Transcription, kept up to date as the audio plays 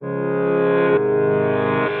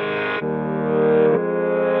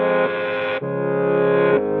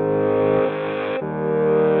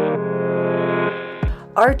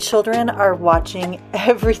Our children are watching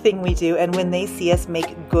everything we do, and when they see us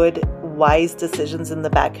make good, wise decisions in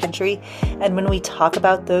the backcountry, and when we talk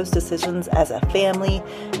about those decisions as a family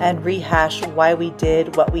and rehash why we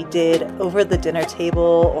did what we did over the dinner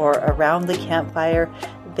table or around the campfire,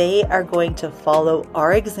 they are going to follow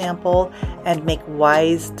our example and make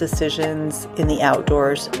wise decisions in the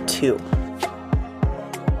outdoors too.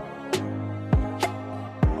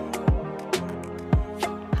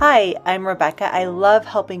 Hi, I'm Rebecca. I love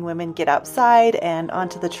helping women get outside and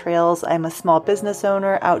onto the trails. I'm a small business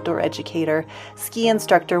owner, outdoor educator, ski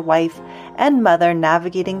instructor, wife, and mother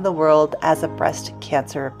navigating the world as a breast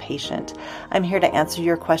cancer patient. I'm here to answer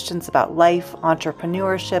your questions about life,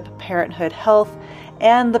 entrepreneurship, parenthood, health,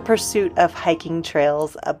 and the pursuit of hiking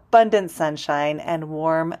trails, abundant sunshine, and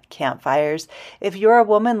warm campfires. If you're a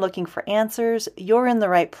woman looking for answers, you're in the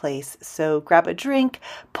right place. So grab a drink,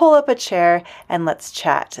 pull up a chair, and let's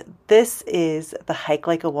chat. This is the Hike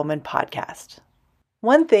Like a Woman podcast.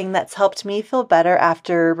 One thing that's helped me feel better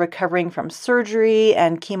after recovering from surgery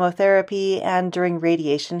and chemotherapy and during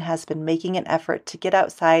radiation has been making an effort to get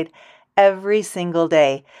outside every single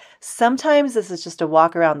day. Sometimes this is just a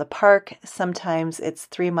walk around the park. Sometimes it's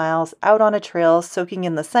 3 miles out on a trail, soaking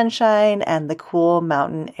in the sunshine and the cool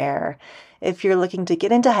mountain air. If you're looking to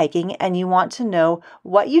get into hiking and you want to know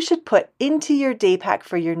what you should put into your day pack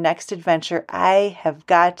for your next adventure, I have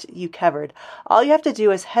got you covered. All you have to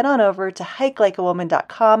do is head on over to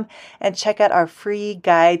hikelikeawoman.com and check out our free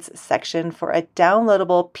guides section for a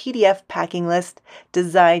downloadable PDF packing list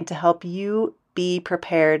designed to help you be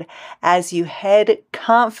prepared as you head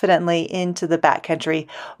confidently into the backcountry.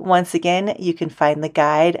 Once again, you can find the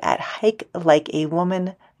guide at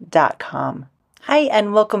hikelikeawoman.com. Hi,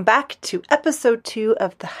 and welcome back to episode 2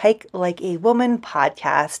 of the Hike Like a Woman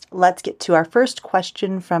podcast. Let's get to our first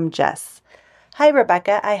question from Jess. Hi,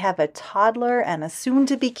 Rebecca. I have a toddler and a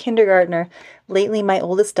soon-to-be kindergartner. Lately, my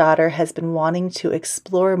oldest daughter has been wanting to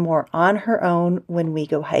explore more on her own when we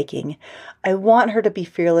go hiking. I want her to be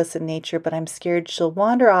fearless in nature, but I'm scared she'll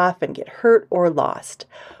wander off and get hurt or lost.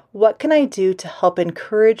 What can I do to help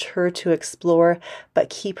encourage her to explore, but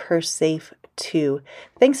keep her safe too?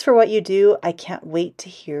 Thanks for what you do. I can't wait to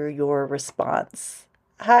hear your response.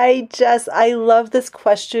 Hi, Jess. I love this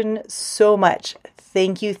question so much.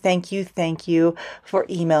 Thank you for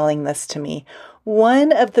emailing this to me.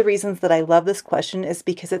 One of the reasons that I love this question is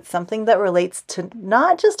because it's something that relates to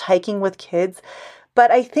not just hiking with kids, but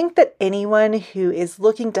I think that anyone who is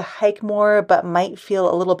looking to hike more but might feel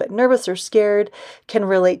a little bit nervous or scared can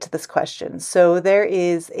relate to this question. So there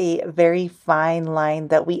is a very fine line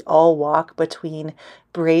that we all walk between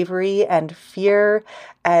bravery and fear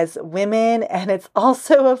as women, and it's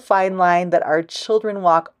also a fine line that our children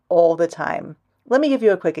walk all the time. Let me give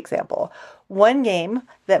you a quick example. One game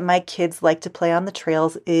that my kids like to play on the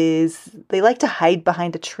trails is they like to hide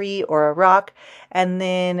behind a tree or a rock, and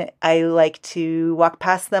then I like to walk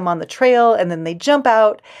past them on the trail, and then they jump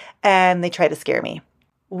out and they try to scare me.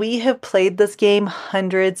 We have played this game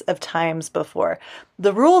hundreds of times before.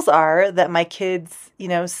 The rules are that my kids,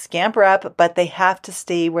 scamper up, but they have to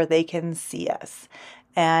stay where they can see us.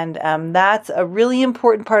 And that's a really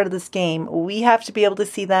important part of this game. We have to be able to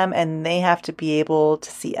see them and they have to be able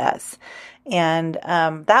to see us. And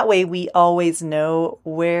that way we always know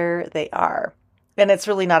where they are. And it's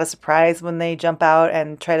really not a surprise when they jump out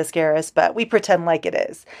and try to scare us, but we pretend like it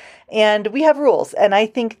is. And we have rules. And I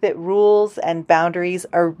think that rules and boundaries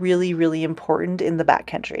are really, really important in the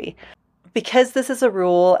backcountry. Because this is a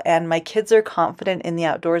rule and my kids are confident in the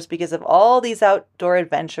outdoors because of all these outdoor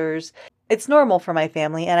adventures, it's normal for my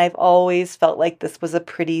family, and I've always felt like this was a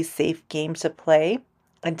pretty safe game to play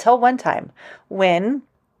until one time when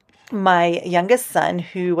my youngest son,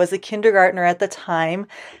 who was a kindergartner at the time,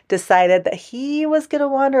 decided that he was going to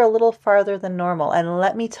wander a little farther than normal. And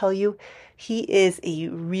let me tell you, he is a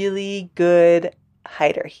really good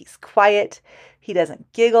hider. He's quiet. He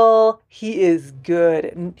doesn't giggle. He is good.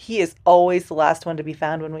 And he is always the last one to be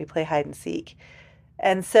found when we play hide and seek.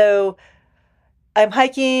 And so I'm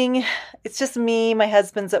hiking. It's just me. My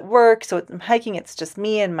husband's at work. So I'm hiking. It's just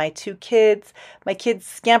me and my 2 kids. My kids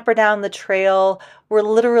scamper down the trail. We're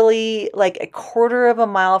literally like a quarter of a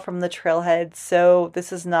mile from the trailhead. So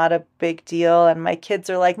this is not a big deal. And my kids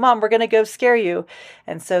are like, Mom, we're going to go scare you.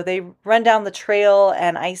 And so they run down the trail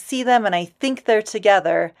and I see them and I think they're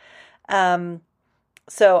together.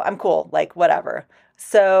 So I'm cool, like whatever.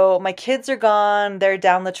 So my kids are gone. They're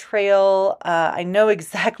down the trail. I know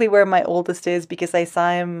exactly where my oldest is because I saw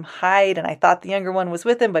him hide and I thought the younger one was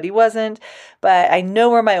with him, but he wasn't. But I know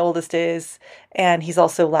where my oldest is and he's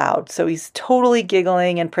also loud. So he's totally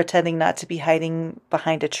giggling and pretending not to be hiding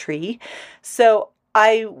behind a tree. So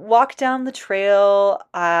I walk down the trail.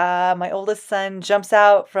 My oldest son jumps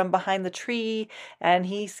out from behind the tree and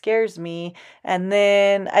he scares me. And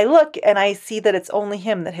then I look and I see that it's only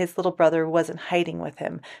him, that his little brother wasn't hiding with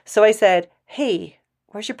him. So I said, "Hey,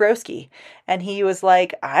 where's your broski?" And he was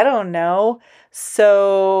like, "I don't know."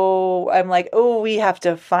 So I'm like, "Oh, we have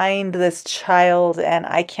to find this child and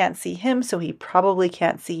I can't see him, so he probably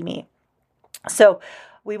can't see me." So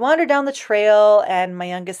we wandered down the trail and my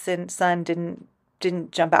youngest son didn't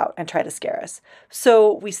jump out and try to scare us.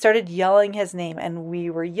 So we started yelling his name and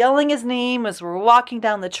we were yelling his name as we're walking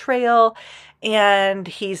down the trail and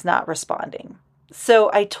he's not responding.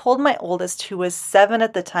 So I told my oldest, who was 7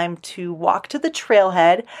 at the time, to walk to the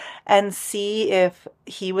trailhead and see if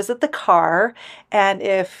he was at the car. And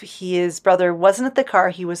if his brother wasn't at the car,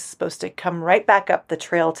 he was supposed to come right back up the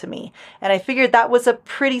trail to me. And I figured that was a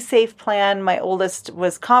pretty safe plan. My oldest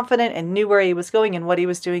was confident and knew where he was going and what he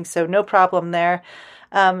was doing, so no problem there.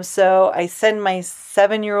 So I send my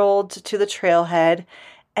 7-year-old to the trailhead.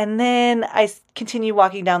 And then I continue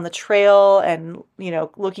walking down the trail and,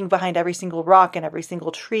 looking behind every single rock and every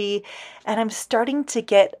single tree. And I'm starting to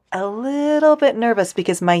get a little bit nervous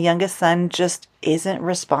because my youngest son just isn't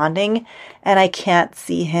responding and I can't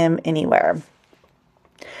see him anywhere.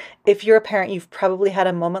 If you're a parent, you've probably had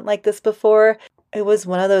a moment like this before. It was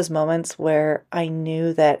one of those moments where I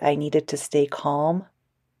knew that I needed to stay calm.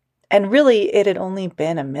 And really, it had only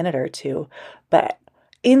been a minute or two, but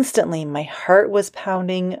instantly, my heart was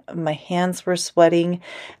pounding, my hands were sweating,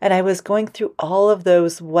 and I was going through all of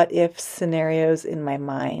those what if scenarios in my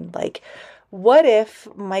mind. Like, what if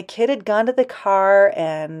my kid had gone to the car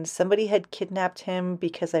and somebody had kidnapped him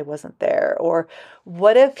because I wasn't there? Or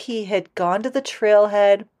what if he had gone to the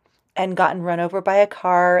trailhead and gotten run over by a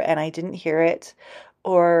car and I didn't hear it?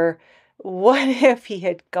 Or what if he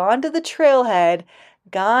had gone to the trailhead,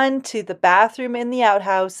 gone to the bathroom in the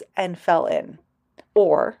outhouse, and fell in?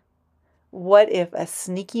 Or what if a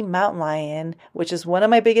sneaky mountain lion, which is one of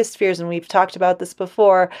my biggest fears, and we've talked about this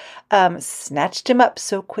before, snatched him up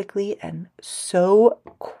so quickly and so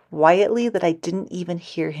quietly that I didn't even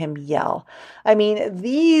hear him yell? I mean,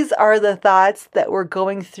 these are the thoughts that were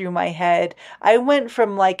going through my head. I went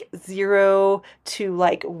from like 0 to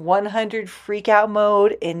like 100 freak out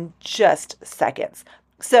mode in just seconds.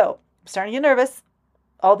 So I'm starting to get nervous.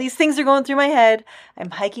 All these things are going through my head.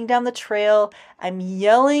 I'm hiking down the trail. I'm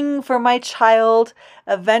yelling for my child.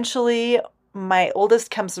 Eventually, my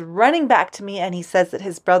oldest comes running back to me and he says that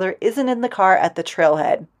his brother isn't in the car at the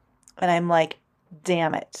trailhead. And I'm like,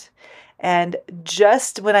 damn it. And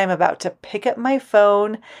just when I'm about to pick up my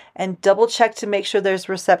phone and double check to make sure there's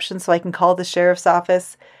reception so I can call the sheriff's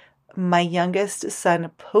office, my youngest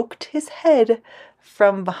son poked his head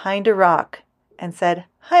from behind a rock and said,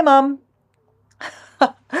 "Hi, Mom."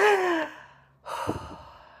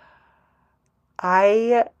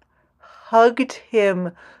 I hugged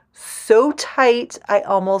him so tight, I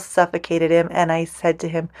almost suffocated him. And I said to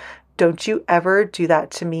him, "Don't you ever do that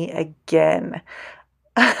to me again."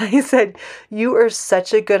 I said, "You are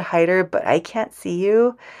such a good hider, but I can't see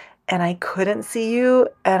you." And I couldn't see you.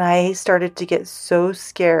 And I started to get so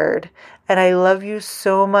scared. And I love you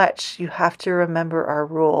so much. You have to remember our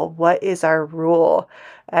rule. What is our rule?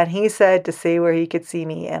 And he said to say where he could see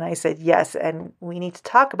me. And I said, yes. And we need to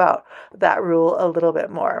talk about that rule a little bit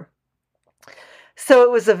more. So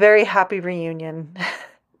it was a very happy reunion.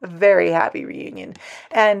 A very happy reunion.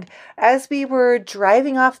 And as we were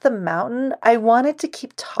driving off the mountain, I wanted to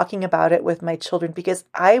keep talking about it with my children because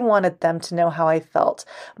I wanted them to know how I felt.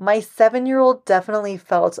 My 7-year-old definitely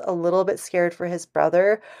felt a little bit scared for his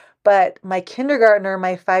brother, but my kindergartner,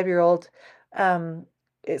 my 5-year-old,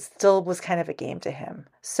 it still was kind of a game to him.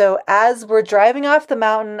 So as we're driving off the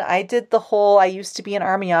mountain, I did the whole I used to be an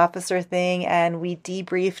Army officer thing, and we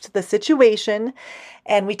debriefed the situation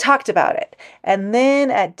and we talked about it. And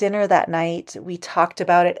then at dinner that night, we talked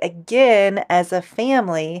about it again as a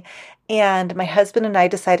family. And my husband and I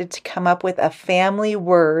decided to come up with a family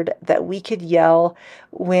word that we could yell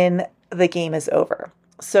when the game is over.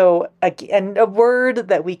 So again, a word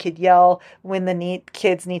that we could yell when the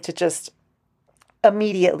kids need to just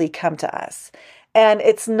immediately come to us. And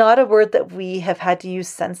it's not a word that we have had to use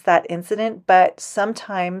since that incident, but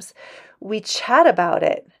sometimes we chat about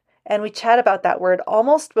it, and we chat about that word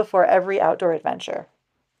almost before every outdoor adventure.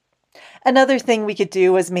 Another thing we could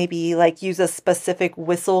do is maybe like use a specific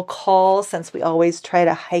whistle call, since we always try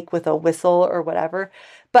to hike with a whistle or whatever.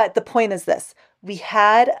 But the point is this: we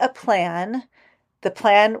had a plan. The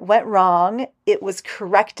plan went wrong. It was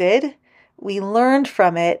corrected. We learned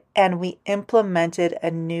from it and we implemented a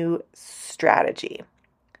new strategy.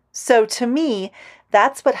 So to me,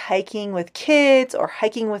 That's what hiking with kids or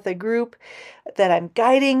hiking with a group that I'm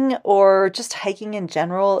guiding or just hiking in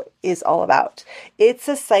general is all about. It's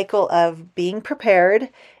a cycle of being prepared,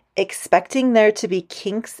 expecting there to be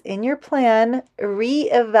kinks in your plan,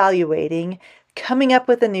 reevaluating, coming up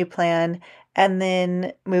with a new plan, and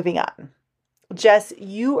then moving on. Jess,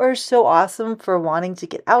 you are so awesome for wanting to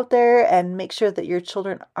get out there and make sure that your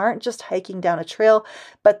children aren't just hiking down a trail,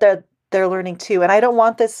 but they're learning too. And I don't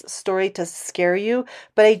want this story to scare you,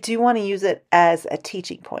 but I do want to use it as a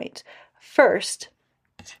teaching point. First,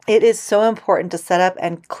 it is so important to set up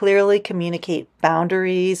and clearly communicate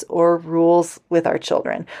boundaries or rules with our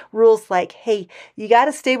children. Rules like, hey, you got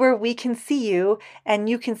to stay where we can see you and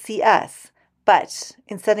you can see us. But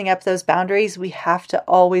in setting up those boundaries, we have to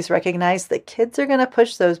always recognize that kids are going to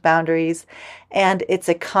push those boundaries. And it's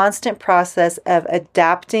a constant process of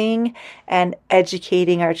adapting and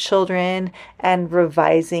educating our children and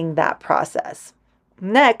revising that process.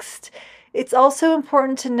 Next, it's also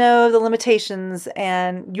important to know the limitations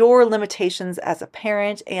and your limitations as a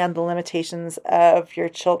parent and the limitations of your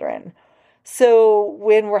children. So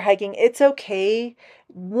when we're hiking, it's okay,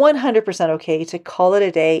 100% okay to call it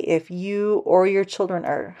a day if you or your children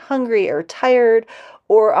are hungry or tired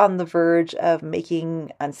or on the verge of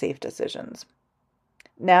making unsafe decisions.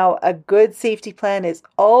 Now, a good safety plan is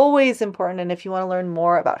always important. And if you want to learn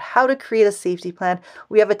more about how to create a safety plan,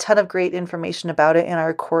 we have a ton of great information about it in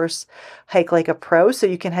our course, Hike Like a Pro. So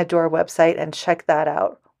you can head to our website and check that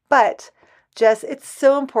out. But Jess, it's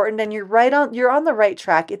so important and you're on the right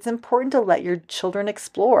track. It's important to let your children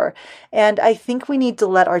explore. And I think we need to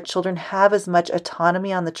let our children have as much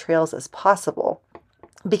autonomy on the trails as possible,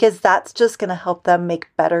 because that's just going to help them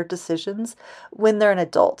make better decisions when they're an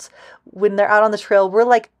adult. When they're out on the trail, we're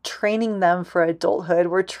like training them for adulthood.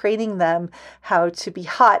 We're training them how to be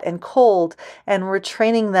hot and cold, and we're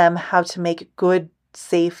training them how to make good,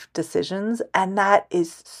 safe decisions. And that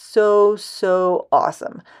is so, so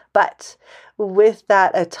awesome. But with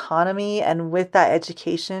that autonomy and with that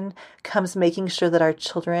education comes making sure that our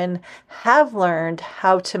children have learned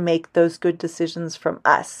how to make those good decisions from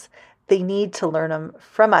us. They need to learn them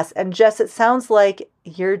from us. And Jess, it sounds like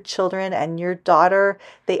your children and your daughter,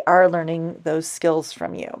 they are learning those skills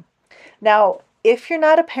from you. Now, if you're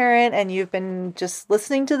not a parent and you've been just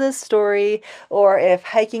listening to this story, or if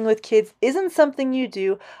hiking with kids isn't something you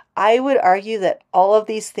do, I would argue that all of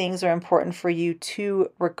these things are important for you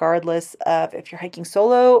too, regardless of if you're hiking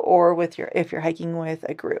solo or if you're hiking with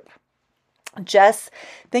a group. Jess,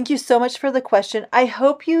 thank you so much for the question. I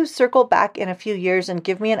hope you circle back in a few years and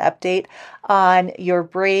give me an update on your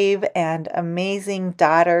brave and amazing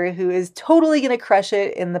daughter who is totally going to crush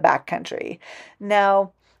it in the backcountry.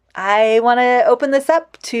 Now, I want to open this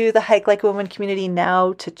up to the Hike Like a Woman community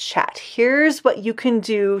now to chat. Here's what you can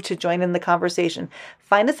do to join in the conversation.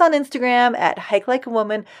 Find us on Instagram at Hike Like a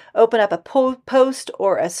Woman, open up a post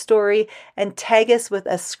or a story, and tag us with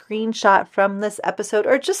a screenshot from this episode,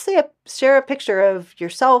 or just share a picture of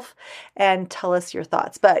yourself and tell us your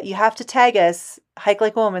thoughts. But you have to tag us, Hike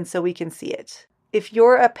Like a Woman, so we can see it. If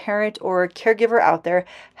you're a parent or caregiver out there,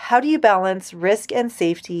 how do you balance risk and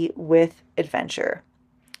safety with adventure?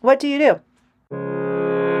 What do you do?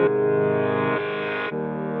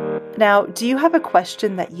 Now, do you have a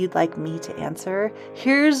question that you'd like me to answer?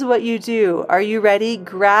 Here's what you do. Are you ready?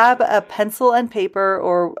 Grab a pencil and paper,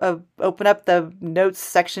 or open up the notes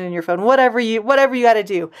section in your phone, whatever you got to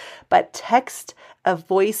do. But text a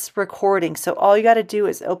voice recording. So all you got to do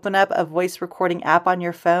is open up a voice recording app on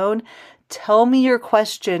your phone. Tell me your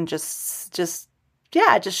question. Just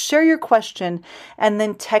share your question and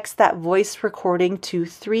then text that voice recording to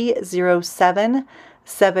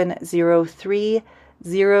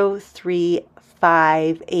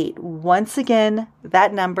 307-703-0358. Once again,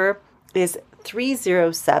 that number is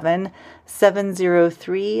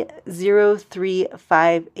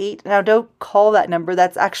 307-703-0358. Now, don't call that number.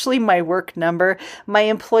 That's actually my work number. My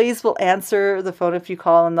employees will answer the phone if you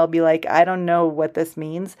call, and they'll be like, I don't know what this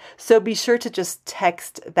means. So be sure to just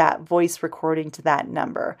text that voice recording to that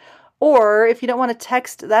number. Or if you don't want to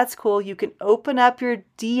text, that's cool. You can open up your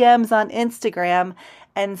DMs on Instagram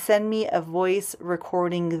and send me a voice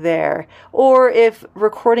recording there. Or if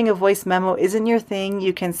recording a voice memo isn't your thing,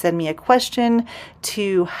 you can send me a question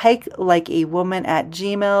to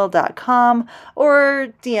hikelikeawoman@gmail.com or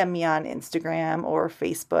DM me on Instagram or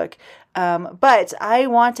Facebook. But I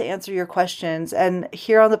want to answer your questions. And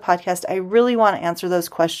here on the podcast, I really want to answer those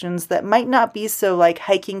questions that might not be so like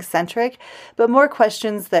hiking centric, but more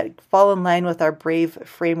questions that fall in line with our BRAVE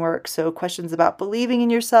framework. So questions about believing in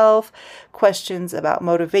yourself, questions about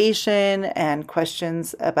motivation, and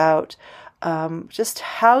questions about just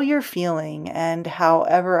how you're feeling, and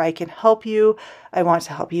however I can help you, I want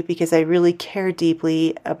to help you because I really care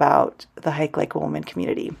deeply about the Hike Like a Woman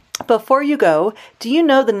community. Before you go, do you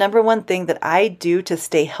know the number one thing that I do to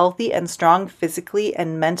stay healthy and strong physically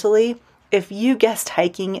and mentally? If you guessed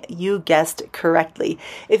hiking, you guessed correctly.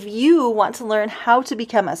 If you want to learn how to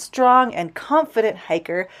become a strong and confident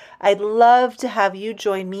hiker, I'd love to have you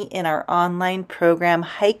join me in our online program,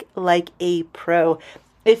 Hike Like a Pro.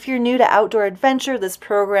 If you're new to outdoor adventure, this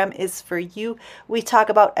program is for you. We talk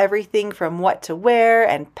about everything from what to wear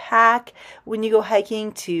and pack when you go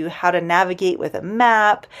hiking to how to navigate with a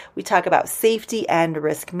map. We talk about safety and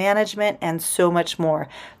risk management and so much more.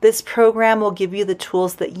 This program will give you the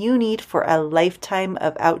tools that you need for a lifetime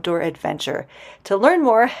of outdoor adventure. To learn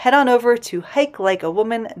more, head on over to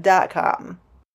hikelikeawoman.com.